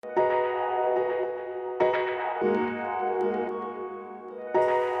Morning,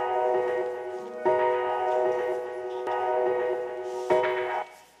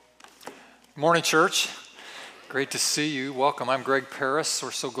 church. Great to see you. Welcome. I'm Greg Paris.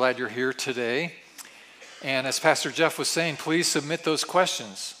 We're so glad you're here today. And as Pastor Jeff was saying, please submit those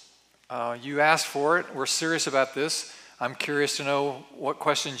questions. You asked for it. We're serious about this. I'm curious to know what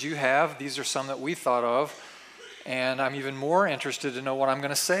questions you have. These are some that we thought of. And I'm even more interested to know what I'm going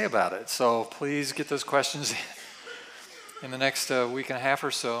to say about it. So please get those questions in the next week and a half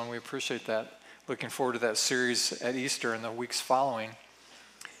or so, and we appreciate that. Looking forward to that series at Easter and the weeks following.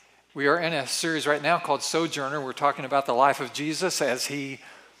 We are in a series right now called Sojourner. We're talking about the life of Jesus as he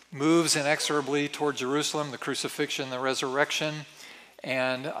moves inexorably toward Jerusalem, the crucifixion, the resurrection.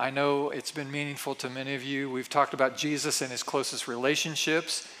 And I know it's been meaningful to many of you. We've talked about Jesus and his closest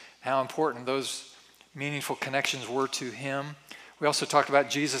relationships, how important those meaningful connections were to him. We also talked about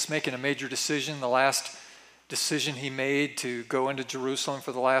Jesus making a major decision, the last decision he made to go into Jerusalem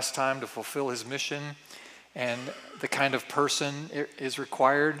for the last time to fulfill his mission, and the kind of person is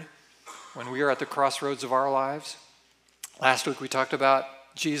required when we are at the crossroads of our lives. Last week we talked about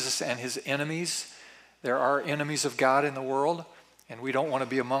Jesus and his enemies. There are enemies of God in the world, and we don't want to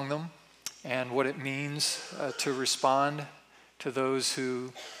be among them, and what it means to respond to those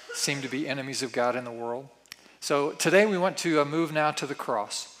who seem to be enemies of God in the world. So today we want to move now to the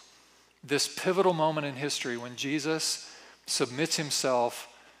cross, this pivotal moment in history when Jesus submits himself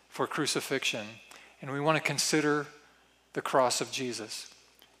for crucifixion, and we want to consider the cross of Jesus.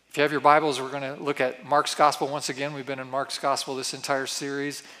 If you have your Bibles, we're going to look at Mark's Gospel once again. We've been in Mark's Gospel this entire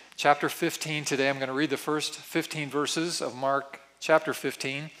series. Chapter 15 today. I'm going to read the first 15 verses of Mark chapter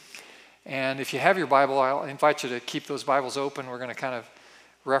 15. And if you have your Bible, I'll invite you to keep those Bibles open. We're going to kind of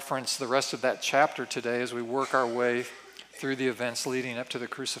reference the rest of that chapter today as we work our way through the events leading up to the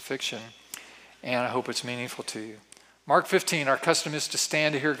crucifixion. And I hope it's meaningful to you. Mark 15, our custom is to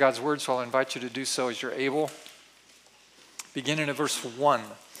stand to hear God's word, so I'll invite you to do so as you're able. Beginning at verse 1.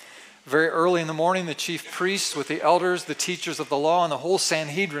 Very early in the morning, the chief priests with the elders, the teachers of the law, and the whole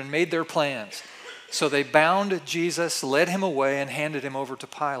Sanhedrin made their plans. So they bound Jesus, led him away, and handed him over to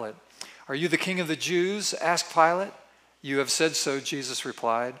Pilate. "Are you the king of the Jews?" asked Pilate. "You have said so," Jesus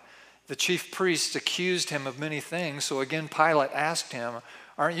replied. The chief priests accused him of many things, so again Pilate asked him,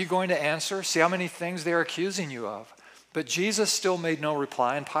 "Aren't you going to answer? See how many things they are accusing you of." But Jesus still made no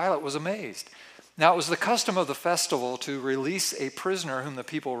reply, and Pilate was amazed. Now it was the custom of the festival to release a prisoner whom the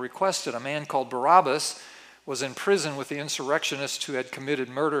people requested. A man called Barabbas was in prison with the insurrectionists who had committed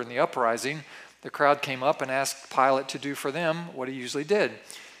murder in the uprising. The crowd came up and asked Pilate to do for them what he usually did.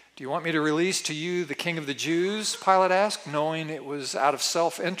 "Do you want me to release to you the king of the Jews?" Pilate asked, knowing it was out of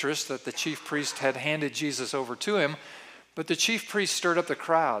self-interest that the chief priest had handed Jesus over to him. But the chief priest stirred up the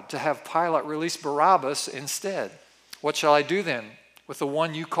crowd to have Pilate release Barabbas instead. "What shall I do then with the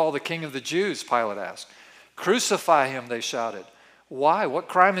one you call the king of the Jews?" Pilate asked. "Crucify him," they shouted. "Why? What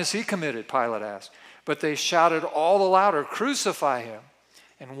crime has he committed?" Pilate asked. But they shouted all the louder, "Crucify him."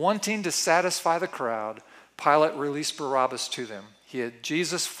 And wanting to satisfy the crowd, Pilate released Barabbas to them. He had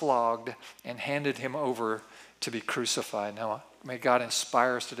Jesus flogged and handed him over to be crucified. Now, may God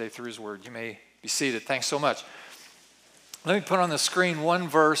inspire us today through his word. You may be seated. Thanks so much. Let me put on the screen one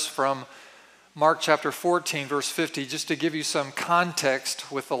verse from Mark chapter 14, verse 50, just to give you some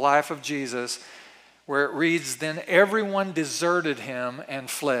context with the life of Jesus, where it reads, "Then everyone deserted him and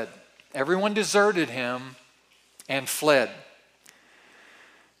fled." Everyone deserted him and fled.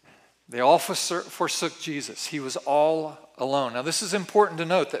 They all forsook Jesus. He was all alone. Now, this is important to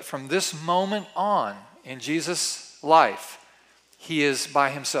note that from this moment on in Jesus' life, he is by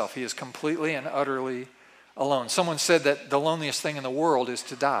himself. He is completely and utterly alone. Someone said that the loneliest thing in the world is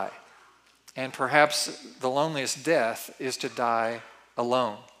to die. And perhaps the loneliest death is to die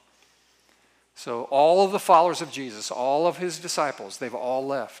alone. So all of the followers of Jesus, all of his disciples, they've all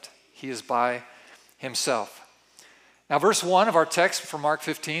left. He is by himself. Now, verse 1 of our text from Mark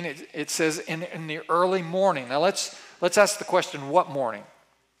 15, it says, in the early morning. Now, let's ask the question, what morning?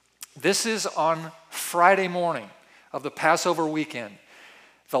 This is on Friday morning of the Passover weekend.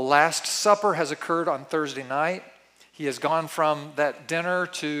 The Last Supper has occurred on Thursday night. He has gone from that dinner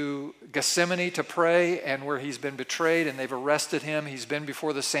to Gethsemane to pray, and where he's been betrayed and they've arrested him. He's been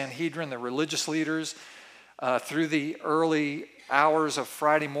before the Sanhedrin, the religious leaders, through the early hours of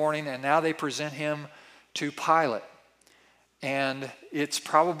Friday morning, and now they present him to Pilate. And it's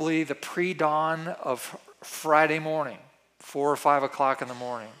probably the pre-dawn of Friday morning, 4 or 5 o'clock in the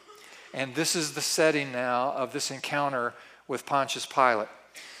morning. And this is the setting now of this encounter with Pontius Pilate.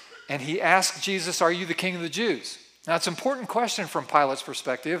 And he asked Jesus, "Are you the king of the Jews?" Now, it's an important question from Pilate's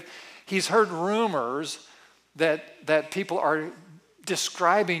perspective. He's heard rumors that people are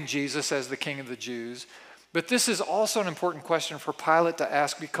describing Jesus as the King of the Jews. But this is also an important question for Pilate to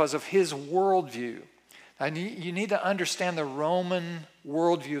ask because of his worldview. And you need to understand the Roman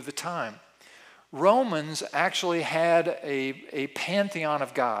worldview of the time. Romans actually had a pantheon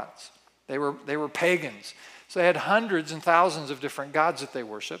of gods. They were pagans. So they had hundreds and thousands of different gods that they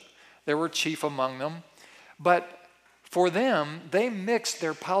worshiped. There were chief among them. But for them, they mixed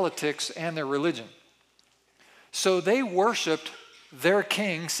their politics and their religion. So they worshiped their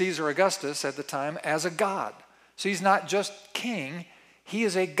king, Caesar Augustus at the time, as a god. So he's not just king, he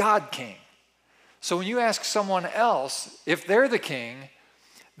is a god king. So when you ask someone else if they're the king,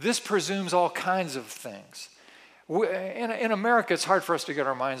 this presumes all kinds of things. In America, it's hard for us to get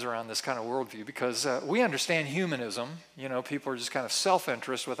our minds around this kind of worldview because we understand humanism. You know, people are just kind of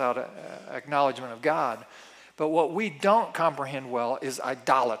self-interest without acknowledgement of God. But what we don't comprehend well is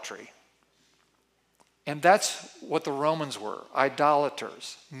idolatry. And that's what the Romans were,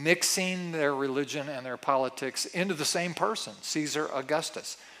 idolaters, mixing their religion and their politics into the same person, Caesar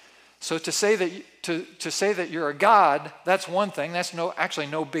Augustus. So to say that you're a god, that's one thing. That's actually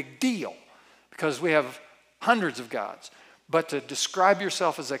no big deal because we have hundreds of gods. But to describe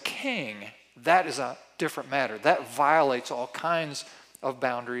yourself as a king, that is a different matter. That violates all kinds of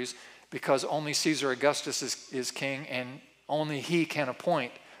boundaries because only Caesar Augustus is king and only he can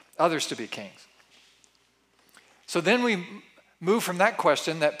appoint others to be kings. So then we move from that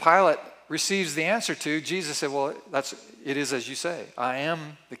question that Pilate receives the answer to. Jesus said, well, it is as you say. I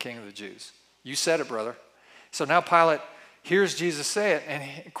am the King of the Jews. You said it, brother. So now Pilate hears Jesus say it. And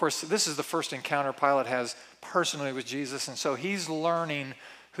of course, this is the first encounter Pilate has personally with Jesus. And so he's learning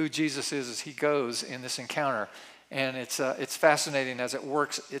who Jesus is as he goes in this encounter. And it's fascinating as it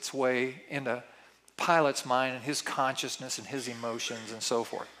works its way into Pilate's mind and his consciousness and his emotions and so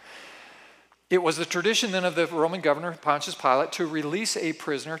forth. It was the tradition then of the Roman governor, Pontius Pilate, to release a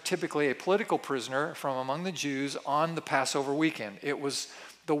prisoner, typically a political prisoner, from among the Jews on the Passover weekend. It was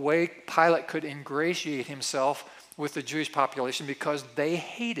the way Pilate could ingratiate himself with the Jewish population because they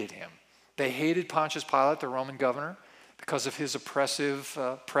hated him. They hated Pontius Pilate, the Roman governor, because of his oppressive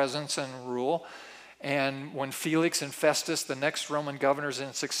presence and rule. And when Felix and Festus, the next Roman governors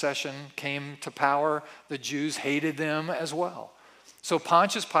in succession, came to power, the Jews hated them as well. So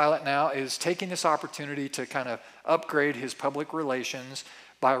Pontius Pilate now is taking this opportunity to kind of upgrade his public relations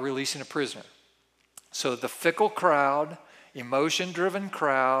by releasing a prisoner. So the fickle crowd, emotion-driven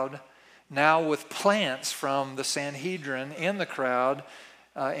crowd, now with plants from the Sanhedrin in the crowd,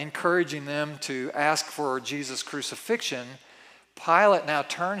 encouraging them to ask for Jesus' crucifixion, Pilate now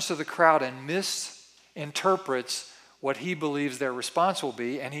turns to the crowd and misinterprets what he believes their response will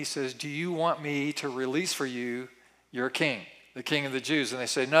be, and he says, do you want me to release for you your king? The King of the Jews. And they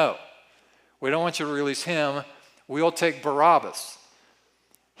say, no, we don't want you to release him. We'll take Barabbas.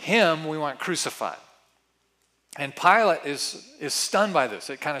 Him we want crucified. And Pilate is stunned by this.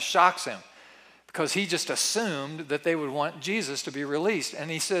 It kind of shocks him because he just assumed that they would want Jesus to be released.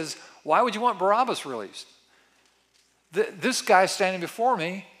 And he says, why would you want Barabbas released? This guy standing before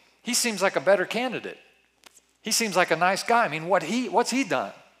me, he seems like a better candidate. He seems like a nice guy. I mean, what's he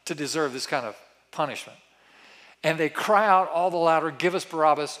done to deserve this kind of punishment? And they cry out all the louder, give us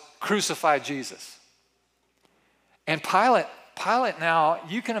Barabbas, crucify Jesus. And Pilate now,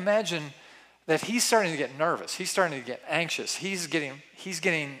 you can imagine that he's starting to get nervous. He's starting to get anxious. He's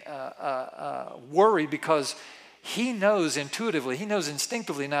getting worried because he knows intuitively, he knows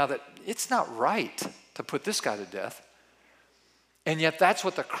instinctively now that it's not right to put this guy to death. And yet that's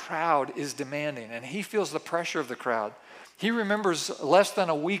what the crowd is demanding. And he feels the pressure of the crowd. He remembers less than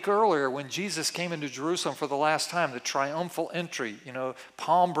a week earlier when Jesus came into Jerusalem for the last time, the triumphal entry. You know,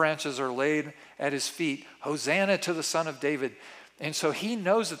 palm branches are laid at his feet. Hosanna to the Son of David. And so he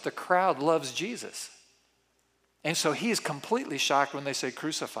knows that the crowd loves Jesus. And so he is completely shocked when they say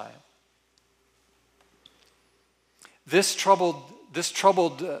crucify him. This troubled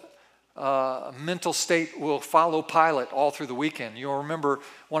mental state will follow Pilate all through the weekend. You'll remember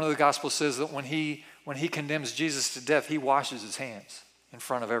one of the Gospels says that when he condemns Jesus to death, he washes his hands in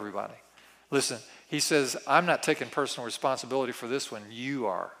front of everybody. Listen, he says, I'm not taking personal responsibility for this one. You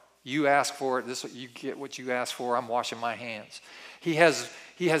are. You ask for it. You get what you ask for. I'm washing my hands. He has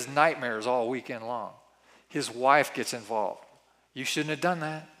nightmares all weekend long. His wife gets involved. You shouldn't have done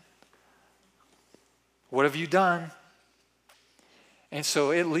that. What have you done? And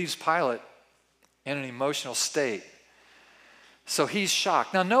so it leaves Pilate in an emotional state. So he's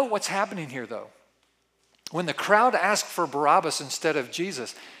shocked. Now note what's happening here though. When the crowd asked for Barabbas instead of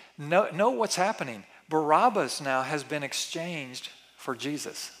Jesus, note what's happening. Barabbas now has been exchanged for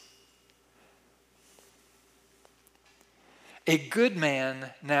Jesus. A good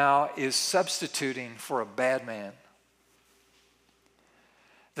man now is substituting for a bad man.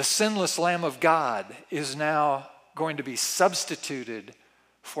 The sinless Lamb of God is now going to be substituted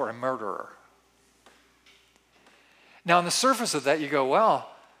for a murderer. Now, on the surface of that, you go, well,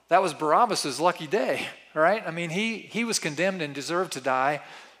 that was Barabbas' lucky day, right? I mean, he was condemned and deserved to die,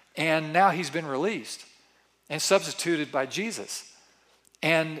 and now he's been released and substituted by Jesus.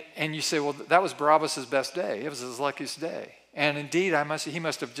 And you say, well, that was Barabbas' best day. It was his luckiest day. And indeed, he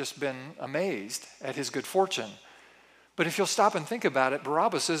must have just been amazed at his good fortune. But if you'll stop and think about it,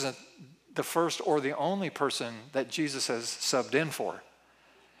 Barabbas isn't the first or the only person that Jesus has subbed in for.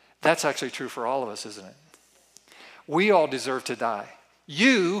 That's actually true for all of us, isn't it? We all deserve to die.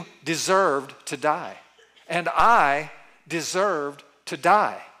 You deserved to die. And I deserved to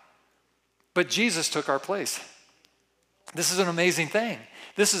die. But Jesus took our place. This is an amazing thing.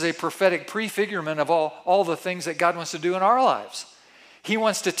 This is a prophetic prefigurement of all the things that God wants to do in our lives. He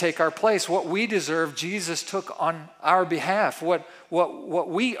wants to take our place. What we deserve, Jesus took on our behalf. What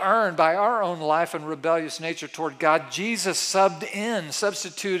we earned by our own life and rebellious nature toward God, Jesus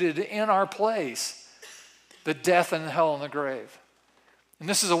substituted in our place the death and hell and the grave. And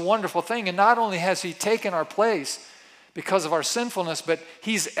this is a wonderful thing. And not only has he taken our place because of our sinfulness, but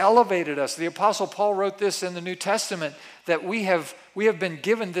he's elevated us. The Apostle Paul wrote this in the New Testament, that we have been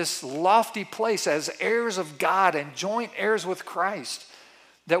given this lofty place as heirs of God and joint heirs with Christ,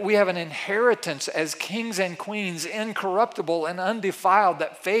 that we have an inheritance as kings and queens, incorruptible and undefiled,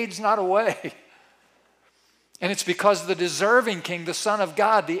 that fades not away. And it's because the deserving King, the Son of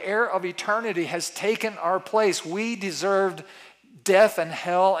God, the heir of eternity, has taken our place. We deserved death and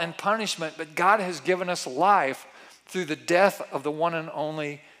hell and punishment, but God has given us life through the death of the one and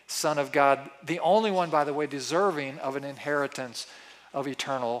only Son of God, the only one, by the way, deserving of an inheritance of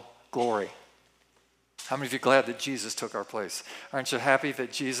eternal glory. How many of you are glad that Jesus took our place? Aren't you happy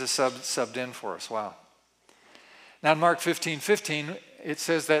that Jesus subbed in for us? Wow. Now in Mark 15:15, it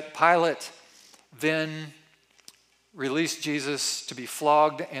says that Pilate then released Jesus to be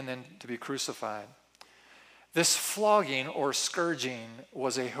flogged and then to be crucified. This flogging or scourging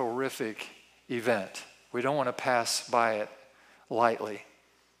was a horrific event. We don't want to pass by it lightly.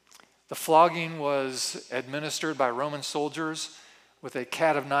 The flogging was administered by Roman soldiers with a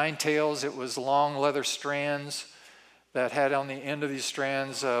cat of nine tails. It was long leather strands that had on the end of these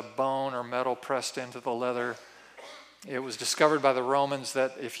strands a bone or metal pressed into the leather. It was discovered by the Romans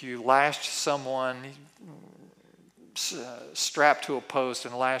that if you lashed someone, strapped to a post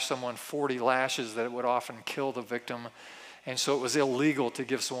and lashed someone 40 lashes, that it would often kill the victim. And so it was illegal to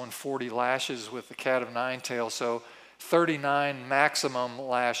give someone 40 lashes with the cat of nine tails. So 39 maximum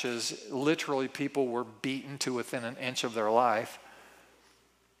lashes, literally people were beaten to within an inch of their life.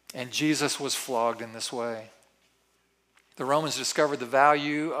 And Jesus was flogged in this way. The Romans discovered the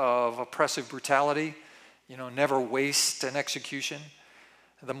value of oppressive brutality. Never waste an execution.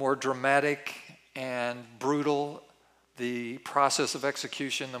 The more dramatic and brutal the process of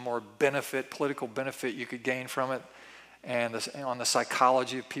execution, the more political benefit you could gain from it. And on the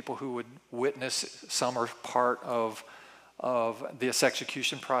psychology of people who would witness some or part of this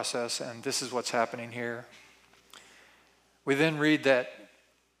execution process, and this is what's happening here. We then read that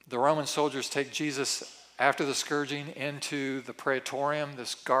the Roman soldiers take Jesus after the scourging into the praetorium,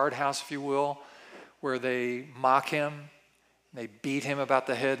 this guardhouse, if you will, where they mock him, they beat him about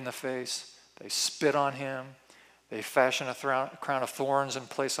the head and the face, they spit on him, they fashion a crown of thorns and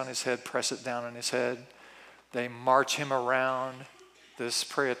place on his head, press it down on his head. They march him around this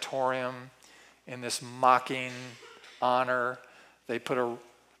praetorium in this mocking honor. They put a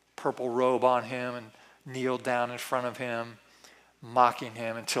purple robe on him and kneel down in front of him, mocking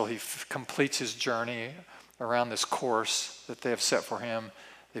him until he completes his journey around this course that they have set for him.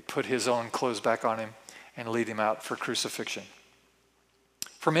 They put his own clothes back on him and lead him out for crucifixion.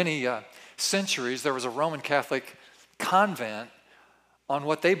 For many centuries, there was a Roman Catholic convent on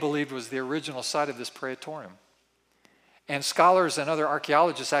what they believed was the original site of this praetorium. And scholars and other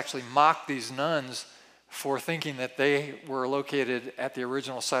archaeologists actually mocked these nuns for thinking that they were located at the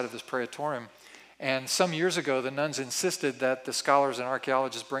original site of this praetorium. And some years ago, the nuns insisted that the scholars and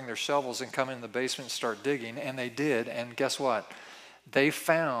archaeologists bring their shovels and come in the basement and start digging, and they did. And guess what? They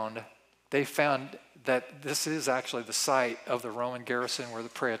found that this is actually the site of the Roman garrison where the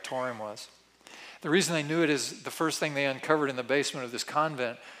praetorium was. The reason they knew it is the first thing they uncovered in the basement of this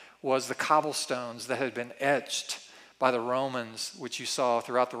convent was the cobblestones that had been etched by the Romans, which you saw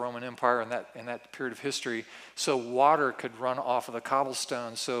throughout the Roman Empire in that period of history, so water could run off of the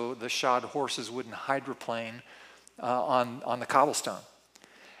cobblestones, so the shod horses wouldn't hydroplane on the cobblestone.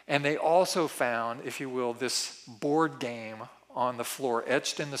 And they also found, if you will, this board game on the floor,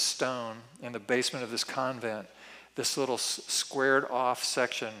 etched in the stone in the basement of this convent, this little squared off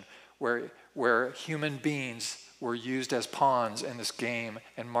section where human beings were used as pawns in this game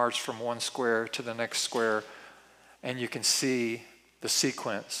and marched from one square to the next square. And you can see the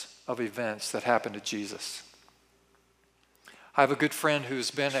sequence of events that happened to Jesus. I have a good friend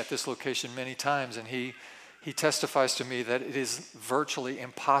who's been at this location many times, and he testifies to me that it is virtually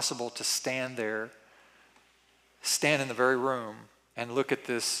impossible to stand there, stand in the very room, and look at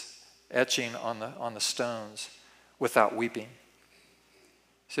this etching on the stones without weeping.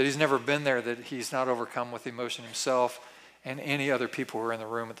 He said he's never been there that he's not overcome with emotion himself, and any other people who are in the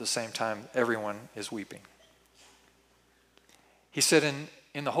room at the same time, everyone is weeping. He said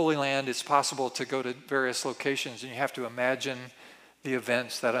in the Holy Land, it's possible to go to various locations, and you have to imagine the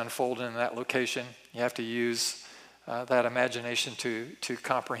events that unfold in that location. You have to use that imagination to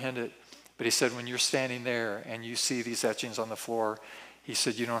comprehend it. But he said when you're standing there and you see these etchings on the floor, he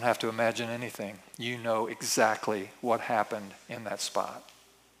said you don't have to imagine anything. You know exactly what happened in that spot.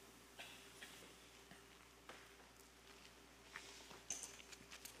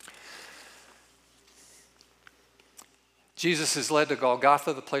 Jesus is led to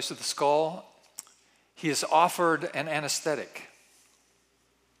Golgotha, the place of the skull. He is offered an anesthetic,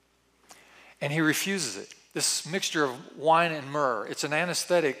 and he refuses it. This mixture of wine and myrrh, it's an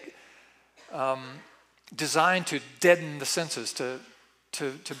anesthetic designed to deaden the senses,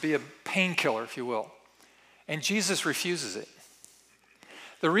 to be a painkiller, if you will. And Jesus refuses it.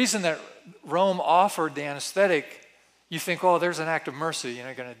 The reason that Rome offered the anesthetic, you think, oh, there's an act of mercy,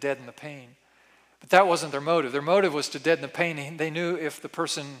 you're going to deaden the pain. But that wasn't their motive. Their motive was to deaden the pain. They knew if the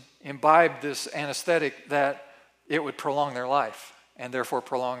person imbibed this anesthetic that it would prolong their life and therefore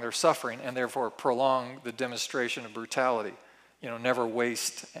prolong their suffering and therefore prolong the demonstration of brutality. Never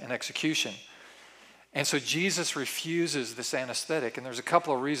waste an execution. And so Jesus refuses this anesthetic, and there's a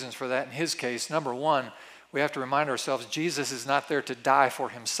couple of reasons for that in his case. Number one, we have to remind ourselves Jesus is not there to die for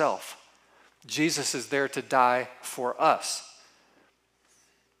himself. Jesus is there to die for us.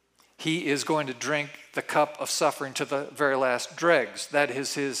 He is going to drink the cup of suffering to the very last dregs. That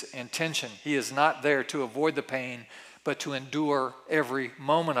is his intention. He is not there to avoid the pain, but to endure every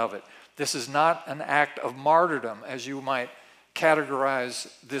moment of it. This is not an act of martyrdom, as you might categorize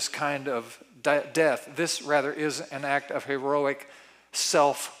this kind of death. This rather is an act of heroic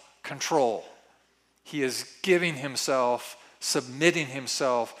self-control. He is giving himself, submitting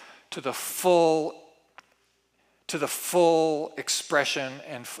himself to the full expression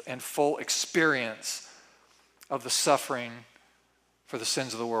and full experience of the suffering for the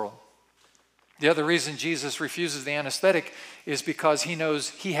sins of the world. The other reason Jesus refuses the anesthetic is because he knows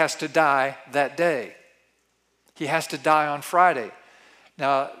he has to die that day. He has to die on Friday.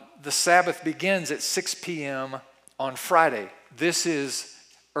 Now, the Sabbath begins at 6 p.m. on Friday. This is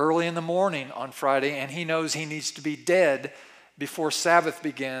early in the morning on Friday, and he knows he needs to be dead before Sabbath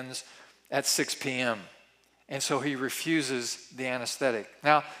begins at 6 p.m. And so he refuses the anesthetic.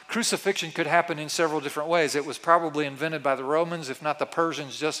 Now, crucifixion could happen in several different ways. It was probably invented by the Romans, if not the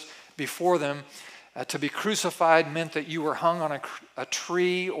Persians, just before them. To be crucified meant that you were hung on a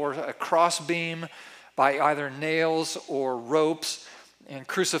tree or a crossbeam by either nails or ropes. In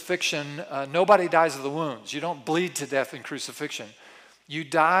crucifixion, nobody dies of the wounds. You don't bleed to death in crucifixion. You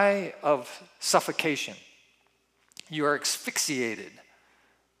die of suffocation. You are asphyxiated.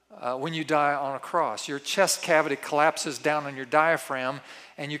 When you die on a cross, your chest cavity collapses down on your diaphragm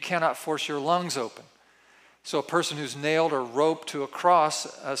and you cannot force your lungs open. So a person who's nailed or roped to a cross,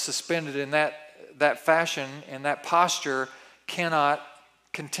 suspended in that fashion, in that posture, cannot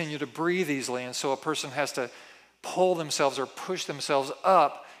continue to breathe easily. And so a person has to pull themselves or push themselves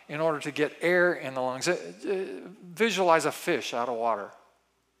up in order to get air in the lungs. Visualize a fish out of water,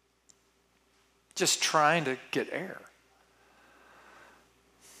 just trying to get air.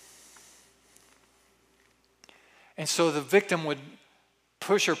 And so the victim would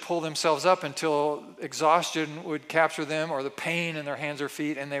push or pull themselves up until exhaustion would capture them or the pain in their hands or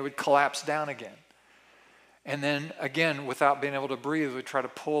feet, and they would collapse down again. And then again, without being able to breathe, would try to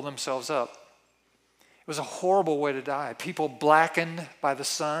pull themselves up. It was a horrible way to die. People blackened by the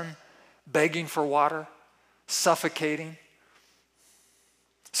sun, begging for water, suffocating.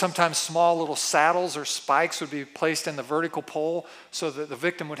 Sometimes small little saddles or spikes would be placed in the vertical pole so that the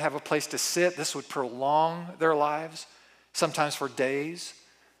victim would have a place to sit. This would prolong their lives, sometimes for days.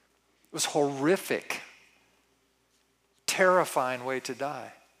 It was horrific, terrifying way to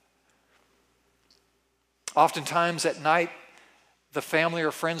die. Oftentimes at night, the family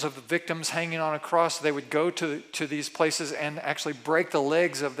or friends of the victims hanging on a cross, they would go to these places and actually break the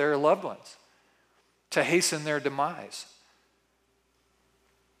legs of their loved ones to hasten their demise.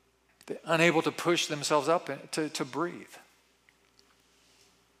 They're unable to push themselves up to breathe.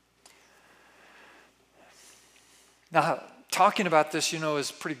 Now, talking about this,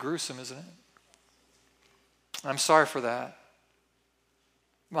 is pretty gruesome, isn't it? I'm sorry for that.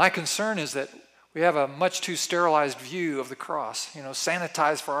 My concern is that we have a much too sterilized view of the cross,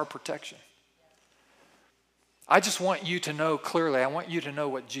 sanitized for our protection. I just want you to know clearly, I want you to know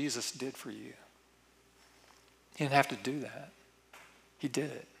what Jesus did for you. He didn't have to do that. He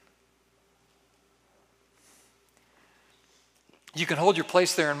did it. You can hold your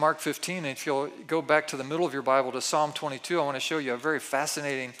place there in Mark 15, and if you'll go back to the middle of your Bible to Psalm 22, I want to show you a very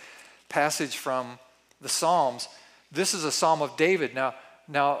fascinating passage from the Psalms. This is a Psalm of David. Now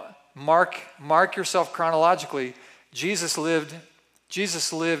mark yourself chronologically. Jesus lived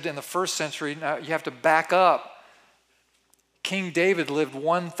in the first century. Now you have to back up. King David lived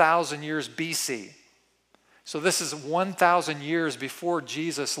 1,000 years BC. So this is 1,000 years before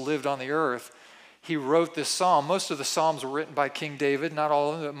Jesus lived on the earth. He wrote this psalm. Most of the psalms were written by King David, not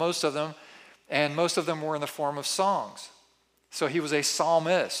all of them, but most of them, and most of them were in the form of songs. So he was a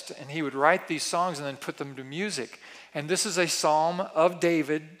psalmist, and he would write these songs and then put them to music. And this is a psalm of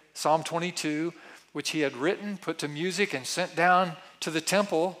David, Psalm 22, which he had written, put to music, and sent down to the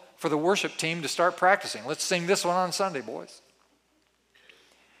temple for the worship team to start practicing. Let's sing this one on Sunday, boys.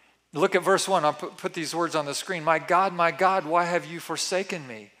 Look at verse 1. I'll put these words on the screen. My God, why have you forsaken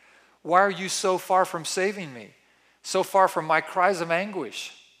me? Why are you so far from saving me? So far from my cries of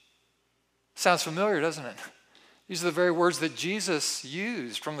anguish? Sounds familiar, doesn't it? These are the very words that Jesus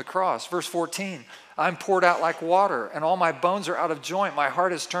used from the cross. Verse 14, I'm poured out like water, and all my bones are out of joint. My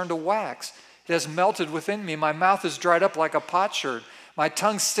heart has turned to wax. It has melted within me. My mouth is dried up like a potsherd. My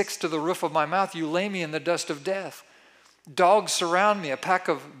tongue sticks to the roof of my mouth. You lay me in the dust of death. Dogs surround me. A pack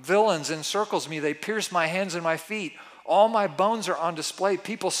of villains encircles me. They pierce my hands and my feet. All my bones are on display.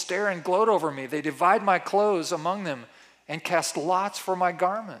 People stare and gloat over me. They divide my clothes among them and cast lots for my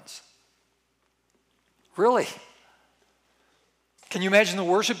garments. Really? Can you imagine the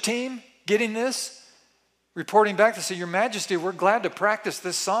worship team getting this? Reporting back to say, Your Majesty, we're glad to practice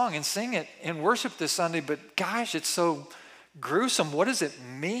this song and sing it in worship this Sunday, but gosh, it's so gruesome. What does it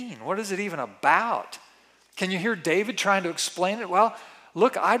mean? What is it even about? Can you hear David trying to explain it? Well,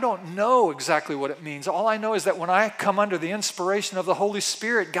 look, I don't know exactly what it means. All I know is that when I come under the inspiration of the Holy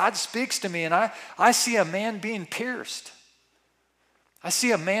Spirit, God speaks to me, and I see a man being pierced. I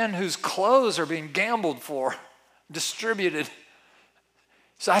see a man whose clothes are being gambled for, distributed.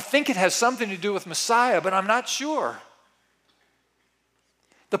 So I think it has something to do with Messiah, but I'm not sure.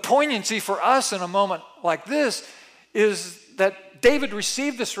 The poignancy for us in a moment like this is that David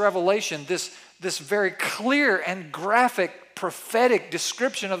received this revelation, this very clear and graphic prophetic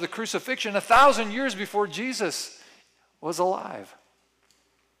description of the crucifixion 1,000 years before Jesus was alive.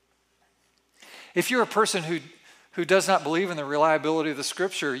 If you're a person who does not believe in the reliability of the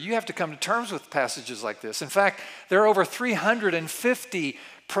Scripture, you have to come to terms with passages like this. In fact, there are over 350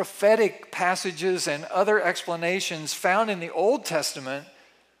 prophetic passages and other explanations found in the Old Testament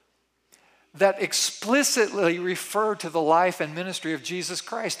that explicitly refer to the life and ministry of Jesus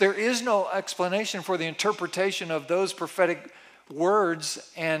Christ. There is no explanation for the interpretation of those prophetic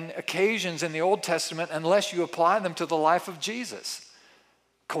words and occasions in the Old Testament unless you apply them to the life of Jesus.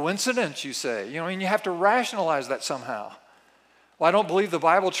 Coincidence, you say? You have to rationalize that somehow. Well, I don't believe the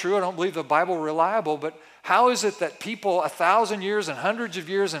Bible true. I don't believe the Bible reliable. But how is it that people 1,000 years and hundreds of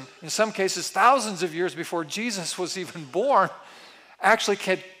years and in some cases thousands of years before Jesus was even born actually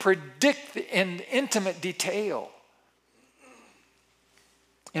can predict in intimate detail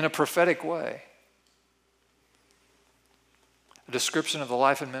in a prophetic way a description of the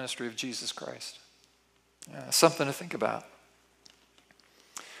life and ministry of Jesus Christ? Something to think about.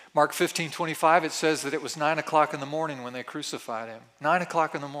 Mark 15:25, it says that it was 9 o'clock in the morning when they crucified him. 9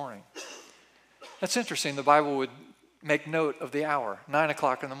 o'clock in the morning. That's interesting. The Bible would make note of the hour, 9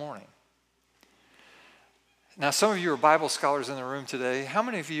 o'clock in the morning. Now, some of you are Bible scholars in the room today. How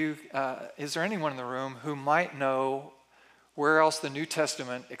many of you, is there anyone in the room who might know where else the New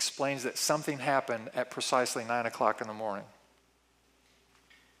Testament explains that something happened at precisely 9 o'clock in the morning?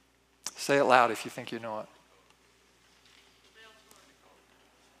 Say it loud if you think you know it.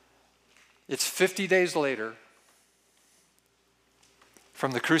 It's 50 days later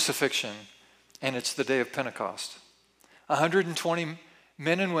from the crucifixion, and it's the day of Pentecost. 120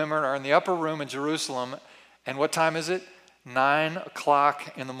 men and women are in the upper room in Jerusalem, and what time is it? 9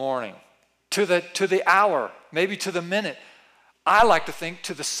 o'clock in the morning. To the hour, maybe to the minute. I like to think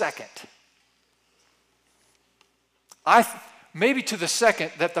to the second. Maybe to the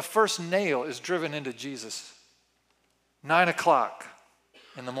second that the first nail is driven into Jesus. 9 o'clock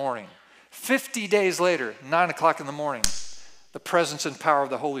in the morning. 50 days later, 9 o'clock in the morning, the presence and power of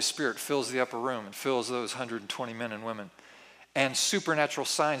the Holy Spirit fills the upper room and fills those 120 men and women. And supernatural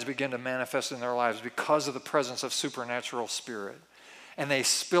signs begin to manifest in their lives because of the presence of supernatural spirit. And they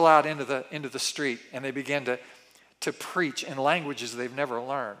spill out into the street, and they begin to preach in languages they've never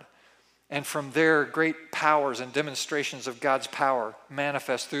learned. And from there, great powers and demonstrations of God's power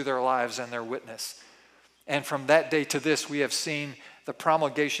manifest through their lives and their witness. And from that day to this, we have seen the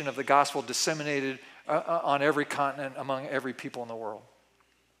promulgation of the gospel disseminated on every continent among every people in the world.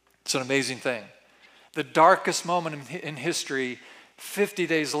 It's an amazing thing. The darkest moment in history, 50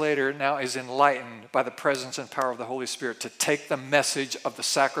 days later, now is enlightened by the presence and power of the Holy Spirit to take the message of the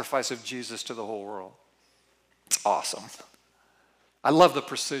sacrifice of Jesus to the whole world. It's awesome. I love the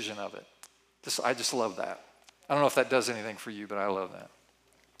precision of it. I just love that. I don't know if that does anything for you, but I love that.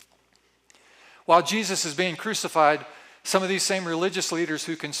 While Jesus is being crucified, some of these same religious leaders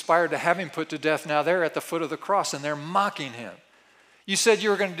who conspired to have him put to death, now they're at the foot of the cross and they're mocking him. You said you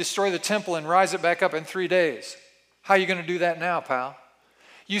were going to destroy the temple and rise it back up in 3 days. How are you going to do that now, pal?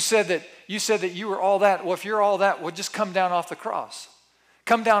 You said that you were all that. Well, if you're all that, well, just come down off the cross.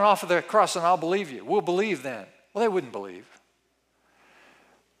 Come down off of the cross and I'll believe you. We'll believe then. Well, they wouldn't believe.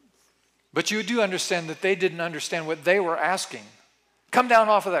 But you do understand that they didn't understand what they were asking. Come down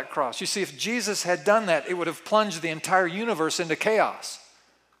off of that cross. You see, if Jesus had done that, it would have plunged the entire universe into chaos.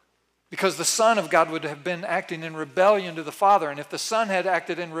 Because the Son of God would have been acting in rebellion to the Father. And if the Son had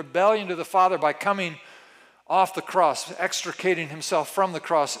acted in rebellion to the Father by coming off the cross, extricating himself from the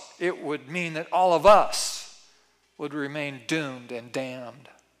cross, it would mean that all of us would remain doomed and damned.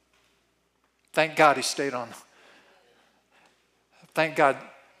 Thank God he stayed on. Thank God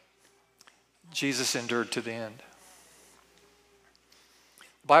Jesus endured to the end.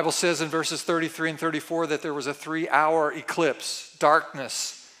 The Bible says in verses 33 and 34 that there was a 3-hour eclipse,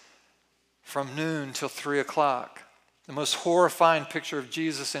 darkness from noon till 3 o'clock. The most horrifying picture of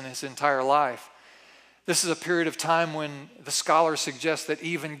Jesus in his entire life. This is a period of time when the scholars suggest that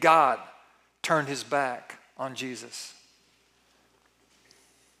even God turned his back on Jesus.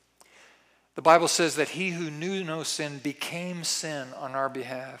 The Bible says that he who knew no sin became sin on our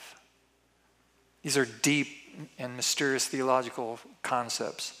behalf. These are deep and mysterious theological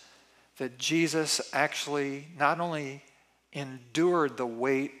concepts. That Jesus actually not only endured the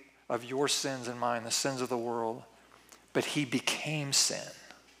weight of your sins and mine, the sins of the world, but he became sin.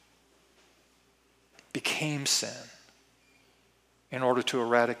 Became sin in order to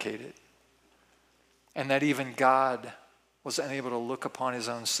eradicate it. And that even God was unable to look upon his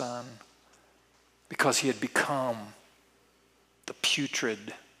own Son because he had become the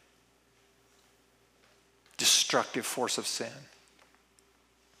putrid, destructive force of sin.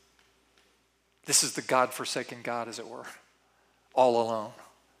 This is the God-forsaken God, as it were, all alone.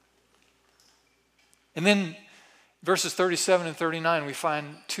 And then verses 37 and 39, we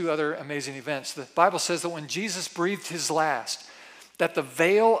find 2 other amazing events. The Bible says that when Jesus breathed his last, that the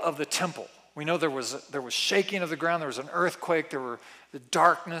veil of the temple, we know there was shaking of the ground, there was an earthquake, there were the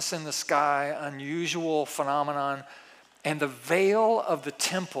darkness in the sky, unusual phenomenon, and the veil of the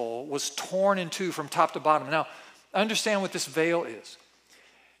temple was torn in two from top to bottom. Now, understand what this veil is.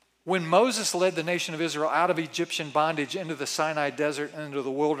 When Moses led the nation of Israel out of Egyptian bondage into the Sinai desert and into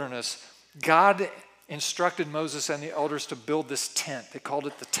the wilderness, God instructed Moses and the elders to build this tent. They called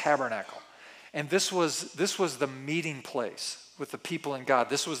it the tabernacle. And this was the meeting place with the people and God.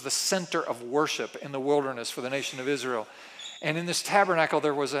 This was the center of worship in the wilderness for the nation of Israel. And in this tabernacle,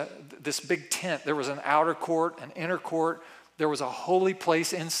 there was this big tent. There was an outer court, an inner court. There was a holy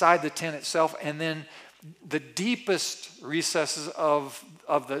place inside the tent itself. And then the deepest recesses of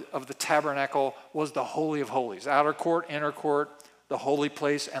the tabernacle was the Holy of Holies. Outer court, inner court, the holy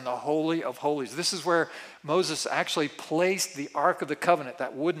place, and the Holy of Holies. This is where Moses actually placed the Ark of the Covenant,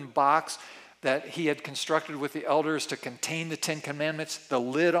 that wooden box that he had constructed with the elders to contain the 10 Commandments. The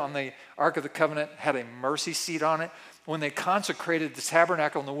lid on the Ark of the Covenant had a mercy seat on it. When they consecrated the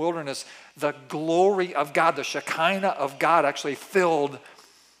tabernacle in the wilderness, the glory of God, the Shekinah of God actually filled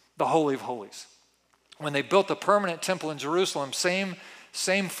the Holy of Holies. When they built the permanent temple in Jerusalem, same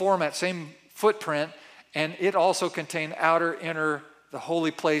format, same footprint, and it also contained outer, inner, the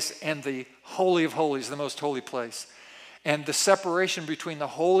holy place, and the Holy of Holies, the most holy place. And the separation between the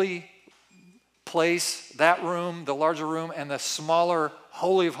holy place, that room, the larger room, and the smaller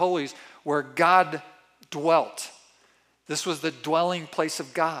Holy of Holies where God dwelt. This was the dwelling place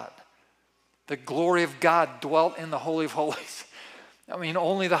of God. The glory of God dwelt in the Holy of Holies. I mean,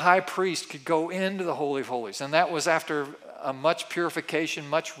 only the high priest could go into the Holy of Holies. And that was after much purification,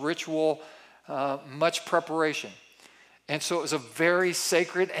 much ritual, much preparation. And so it was a very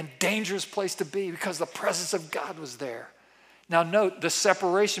sacred and dangerous place to be because the presence of God was there. Now note, the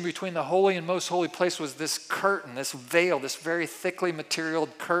separation between the holy and most holy place was this curtain, this veil, this very thickly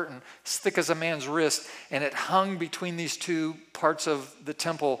materialed curtain, as thick as a man's wrist, and it hung between these two parts of the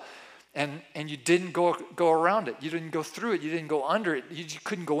temple, and you didn't go around it. You didn't go through it. You didn't go under it. You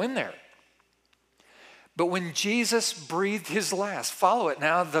couldn't go in there. But when Jesus breathed his last, follow it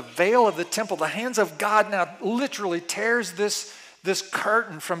now, the veil of the temple, the hands of God now literally tears this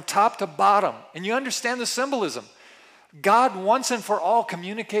curtain from top to bottom. And you understand the symbolism. God once and for all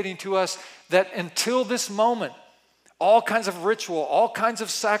communicating to us that until this moment, all kinds of ritual, all kinds of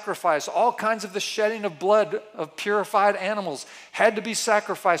sacrifice, all kinds of the shedding of blood of purified animals had to be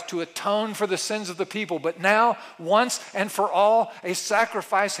sacrificed to atone for the sins of the people. But now, once and for all, a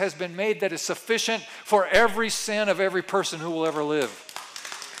sacrifice has been made that is sufficient for every sin of every person who will ever live.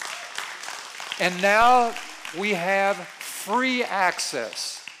 And now we have free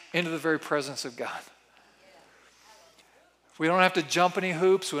access into the very presence of God. We don't have to jump any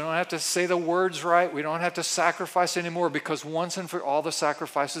hoops. We don't have to say the words right. We don't have to sacrifice anymore because once and for all the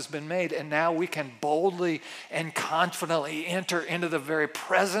sacrifice has been made. And now we can boldly and confidently enter into the very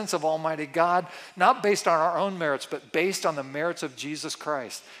presence of Almighty God, not based on our own merits, but based on the merits of Jesus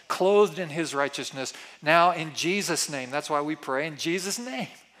Christ, clothed in his righteousness. Now in Jesus' name, that's why we pray in Jesus' name.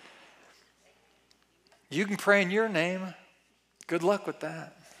 You can pray in your name. Good luck with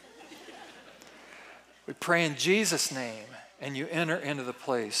that. We pray in Jesus' name. And you enter into the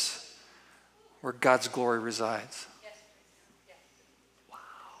place where God's glory resides. Yes. Yes. Wow.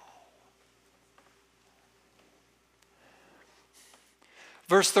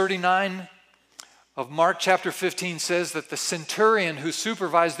 Verse 39 of Mark chapter 15 says that the centurion who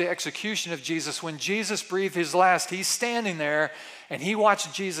supervised the execution of Jesus, when Jesus breathed his last, he's standing there and he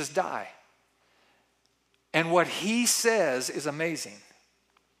watched Jesus die. And what he says is amazing.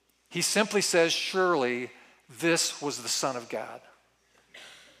 He simply says, surely this was the Son of God.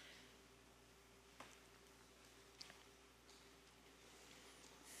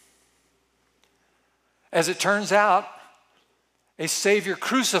 As it turns out, a Savior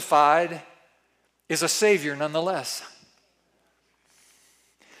crucified is a Savior nonetheless.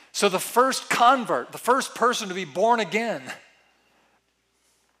 So the first convert, the first person to be born again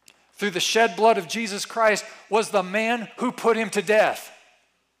through the shed blood of Jesus Christ was the man who put him to death.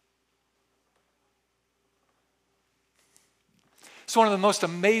 It's one of the most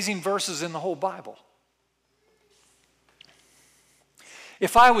amazing verses in the whole Bible.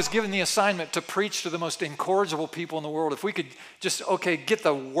 If I was given the assignment to preach to the most incorrigible people in the world, if we could just, get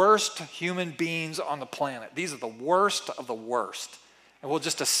the worst human beings on the planet. These are the worst of the worst. And we'll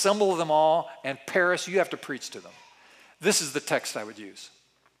just assemble them all, and Paris, you have to preach to them. This is the text I would use.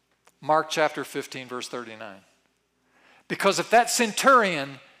 Mark chapter 15, verse 39. Because if that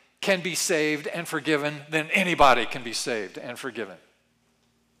centurion can be saved and forgiven, then anybody can be saved and forgiven.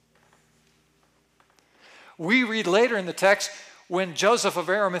 We read later in the text, when Joseph of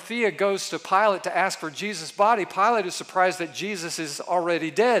Arimathea goes to Pilate to ask for Jesus' body, Pilate is surprised that Jesus is already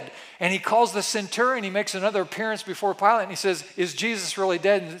dead. And he calls the centurion, he makes another appearance before Pilate, and he says, is Jesus really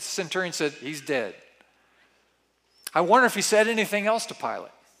dead? And the centurion said, he's dead. I wonder if he said anything else to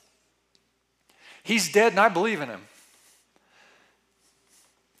Pilate. He's dead and I believe in him.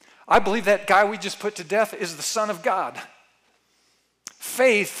 I believe that guy we just put to death is the Son of God.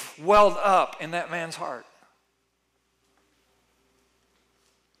 Faith welled up in that man's heart.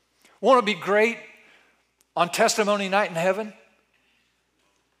 Won't it be great on testimony night in heaven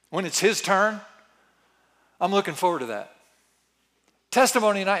when it's his turn? I'm looking forward to that.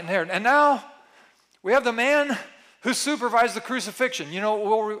 Testimony night in heaven. And now we have the man who supervised the crucifixion. You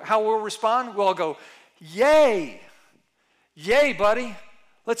know how we'll respond? We'll all go, yay. Yay, buddy.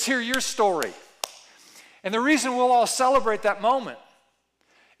 Let's hear your story. And the reason we'll all celebrate that moment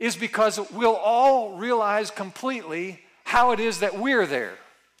is because we'll all realize completely how it is that we're there.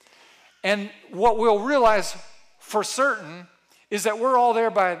 And what we'll realize for certain is that we're all there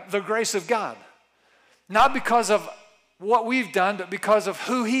by the grace of God. Not because of what we've done, but because of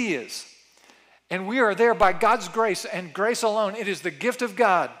who he is. And we are there by God's grace and grace alone. It is the gift of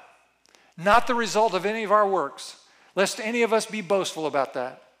God, not the result of any of our works, lest any of us be boastful about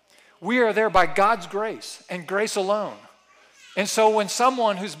that. We are there by God's grace and grace alone. And so when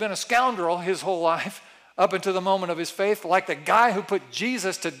someone who's been a scoundrel his whole life, up until the moment of his faith, like the guy who put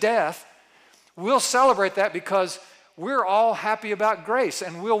Jesus to death, we'll celebrate that because we're all happy about grace,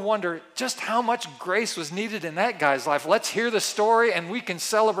 and we'll wonder just how much grace was needed in that guy's life. Let's hear the story, and we can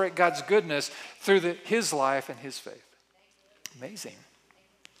celebrate God's goodness through his life and his faith. Amazing.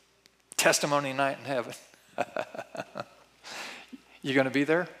 Testimony night in heaven. You going to be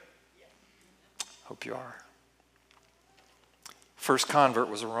there? Hope you are. First convert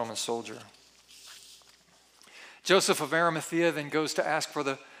was a Roman soldier. Joseph of Arimathea then goes to ask for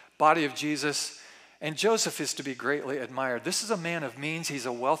the body of Jesus. And Joseph is to be greatly admired. This is a man of means. He's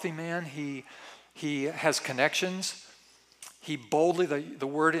a wealthy man. He has connections. He boldly, the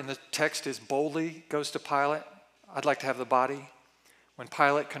word in the text is boldly, goes to Pilate. I'd like to have the body. When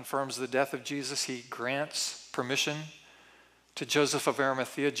Pilate confirms the death of Jesus, he grants permission to Joseph of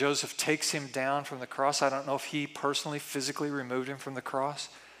Arimathea. Joseph takes him down from the cross. I don't know if he personally, physically removed him from the cross,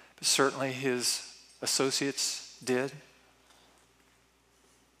 but certainly his associates did.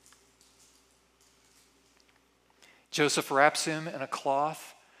 Joseph wraps him in a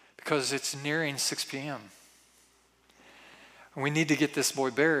cloth because it's nearing 6 p.m. We need to get this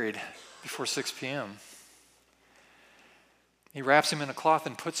boy buried before 6 p.m. He wraps him in a cloth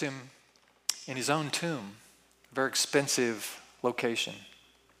and puts him in his own tomb, a very expensive location.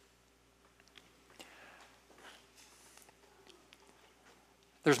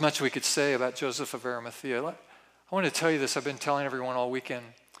 There's much we could say about Joseph of Arimathea. I want to tell you this. I've been telling everyone all weekend.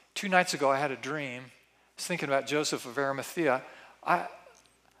 2 nights ago, I had a dream. I was thinking about Joseph of Arimathea. A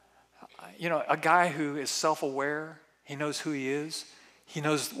guy who is self-aware. He knows who he is. He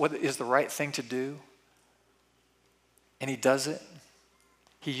knows what is the right thing to do. And he does it.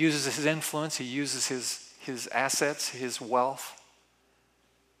 He uses his influence. He uses his assets, his wealth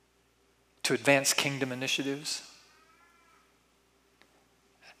to advance kingdom initiatives.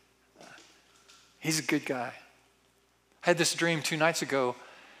 He's a good guy. I had this dream 2 nights ago,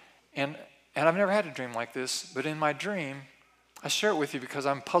 and I've never had a dream like this, but in my dream, I share it with you because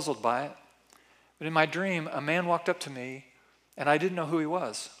I'm puzzled by it. But in my dream, a man walked up to me, and I didn't know who he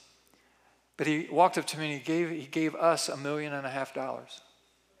was. But he walked up to me and he gave us $1.5 million.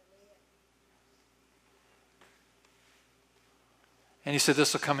 And he said,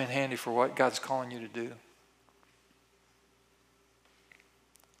 this will come in handy for what God's calling you to do.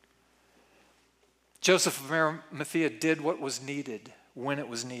 Joseph of Arimathea did what was needed when it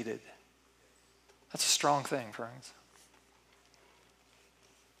was needed. That's a strong thing, friends.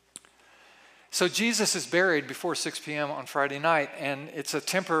 So Jesus is buried before 6 p.m. on Friday night, and it's a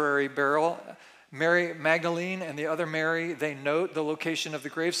temporary burial. Mary Magdalene and the other Mary, they note the location of the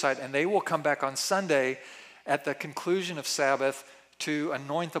gravesite, and they will come back on Sunday at the conclusion of Sabbath to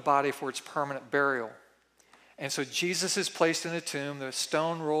anoint the body for its permanent burial. And so Jesus is placed in a tomb, the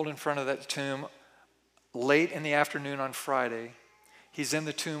stone rolled in front of that tomb late in the afternoon on Friday. He's in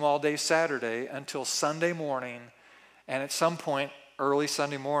the tomb all day Saturday until Sunday morning, and at some point, early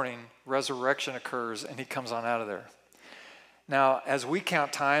Sunday morning, resurrection occurs and he comes on out of there. Now, as we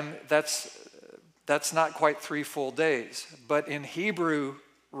count time, that's not quite 3 full days, but in Hebrew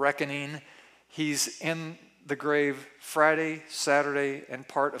reckoning, he's in the grave Friday, Saturday, and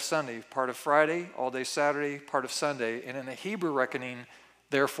part of Sunday. Part of Friday, all day Saturday, part of Sunday, and in the Hebrew reckoning,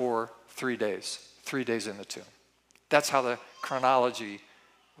 therefore, 3 days. 3 days in the tomb. That's how the chronology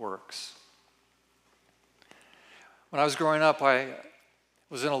works. When I was growing up, I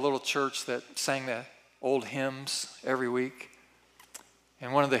was in a little church that sang the old hymns every week.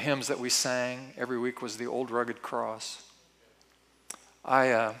 And one of the hymns that we sang every week was the Old Rugged Cross.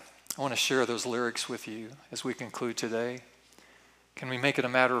 I want to share those lyrics with you as we conclude today. Can we make it a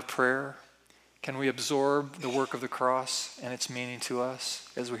matter of prayer? Can we absorb the work of the cross and its meaning to us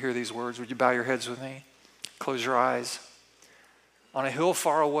as we hear these words? Would you bow your heads with me? Close your eyes. On a hill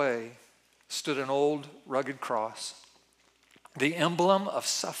far away stood an old rugged cross, the emblem of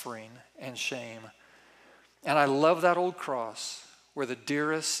suffering and shame. And I love that old cross where the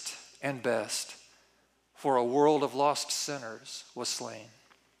dearest and best for a world of lost sinners was slain.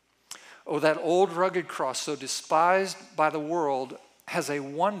 Oh, that old rugged cross, so despised by the world, has a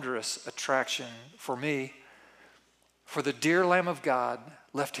wondrous attraction for me. For the dear Lamb of God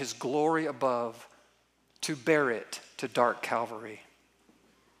left his glory above to bear it to dark Calvary.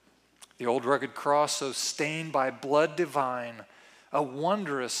 The old rugged cross, so stained by blood divine, a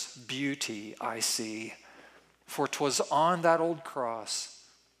wondrous beauty I see. For 'twas on that old cross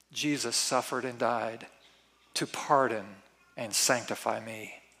Jesus suffered and died to pardon and sanctify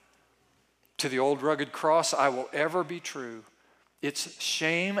me. To the old rugged cross I will ever be true, its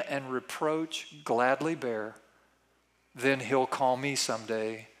shame and reproach gladly bear. Then he'll call me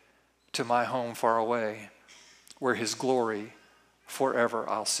someday to my home far away, where his glory forever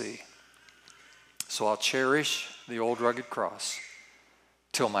I'll see. So I'll cherish the old rugged cross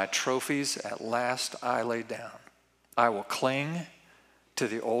till my trophies at last I lay down. I will cling to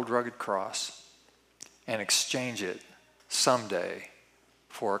the old rugged cross and exchange it someday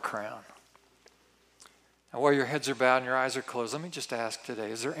for a crown. Now, while your heads are bowed and your eyes are closed, let me just ask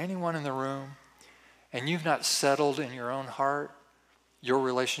today, is there anyone in the room and you've not settled in your own heart your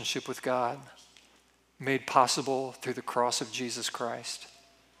relationship with God, made possible through the cross of Jesus Christ?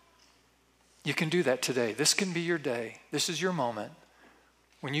 You can do that today. This can be your day. This is your moment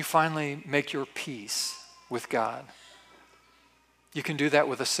when you finally make your peace with God. You can do that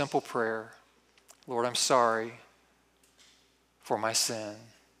with a simple prayer. Lord, I'm sorry for my sin,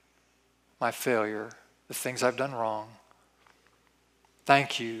 my failure, the things I've done wrong.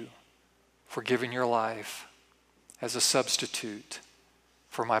 Thank you for giving your life as a substitute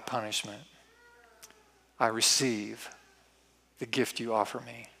for my punishment. I receive the gift you offer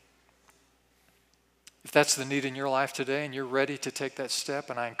me. If that's the need in your life today and you're ready to take that step,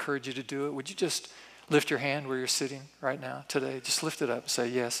 and I encourage you to do it, would you just lift your hand where you're sitting right now today? Just lift it up and say,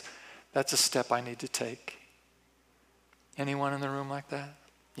 yes, that's a step I need to take. Anyone in the room like that?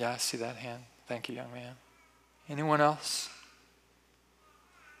 Yeah, I see that hand. Thank you, young man. Anyone else?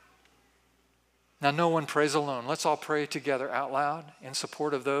 Now, no one prays alone. Let's all pray together out loud in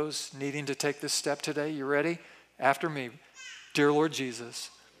support of those needing to take this step today. You ready? After me. Dear Lord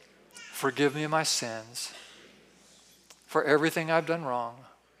Jesus, forgive me of my sins. For everything I've done wrong,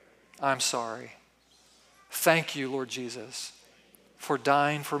 I'm sorry. Thank you, Lord Jesus, for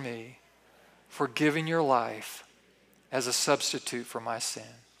dying for me, for giving your life as a substitute for my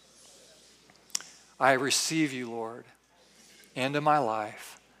sin. I receive you, Lord, into my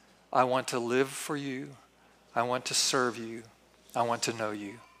life. I want to live for you. I want to serve you. I want to know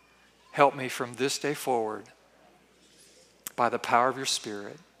you. Help me from this day forward, by the power of your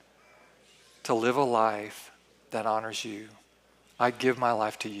Spirit, to live a life that honors you. I give my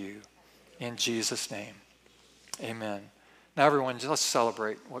life to you. In Jesus' name, amen. Now, everyone, let's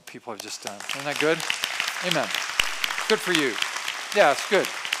celebrate what people have just done. Isn't that good? Amen. Good for you. Yeah, it's good.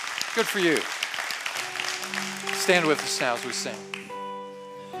 Good for you. Stand with us now as we sing.